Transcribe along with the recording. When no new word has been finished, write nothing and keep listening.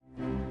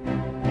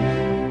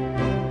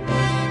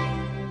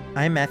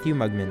I'm Matthew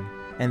Mugman,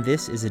 and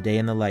this is A Day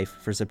in the Life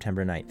for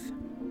September 9th.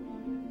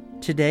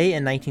 Today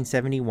in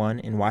 1971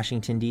 in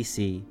Washington,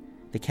 D.C.,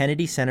 the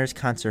Kennedy Center's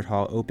concert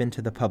hall opened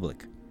to the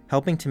public,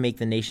 helping to make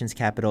the nation's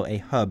capital a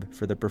hub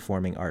for the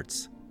performing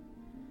arts.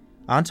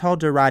 Antal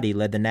Dorati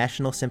led the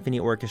National Symphony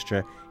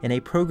Orchestra in a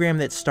program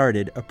that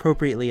started,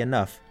 appropriately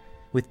enough,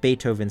 with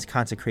Beethoven's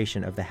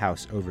Consecration of the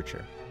House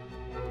overture.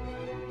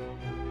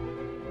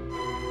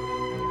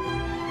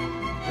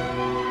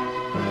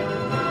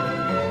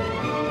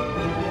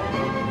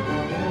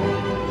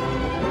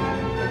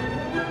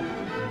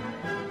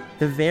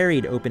 The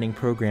varied opening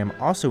program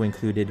also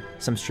included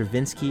some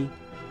Stravinsky,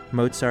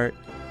 Mozart,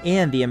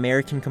 and the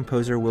American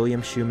composer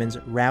William Schumann's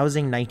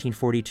rousing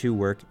 1942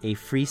 work, A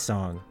Free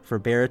Song, for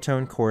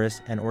baritone,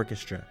 chorus, and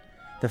orchestra,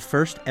 the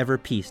first ever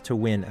piece to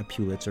win a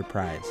Pulitzer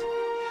Prize.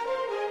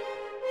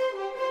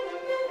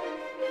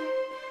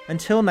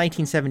 Until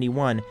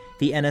 1971,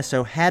 the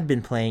NSO had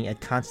been playing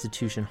at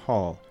Constitution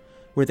Hall,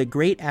 where the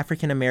great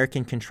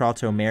African-American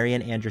contralto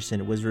Marian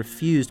Anderson was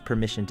refused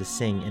permission to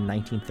sing in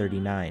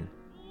 1939.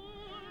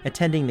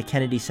 Attending the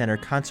Kennedy Center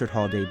Concert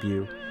Hall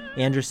debut,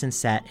 Anderson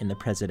sat in the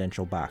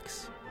presidential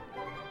box.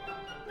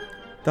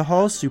 The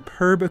hall's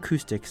superb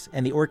acoustics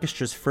and the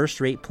orchestra's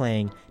first-rate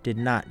playing did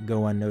not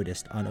go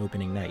unnoticed on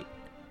opening night.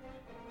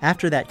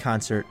 After that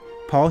concert,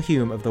 Paul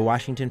Hume of the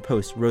Washington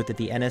Post wrote that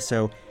the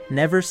NSO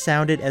never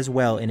sounded as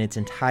well in its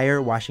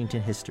entire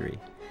Washington history.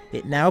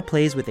 It now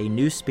plays with a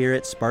new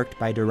spirit sparked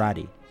by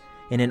Dorati,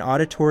 in an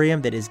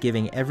auditorium that is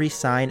giving every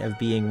sign of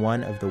being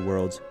one of the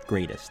world's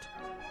greatest.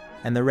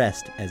 And the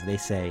rest, as they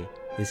say,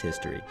 is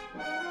history.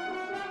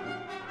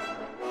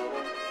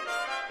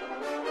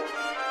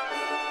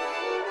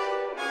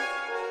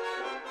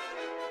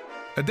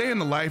 A Day in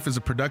the Life is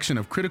a production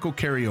of Critical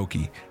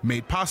Karaoke,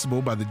 made possible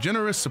by the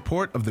generous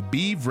support of the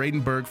B.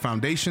 Vredenberg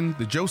Foundation,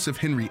 the Joseph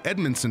Henry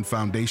Edmondson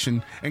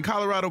Foundation, and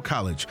Colorado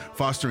College,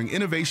 fostering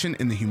innovation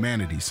in the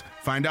humanities.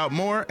 Find out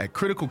more at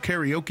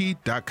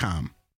criticalkaraoke.com.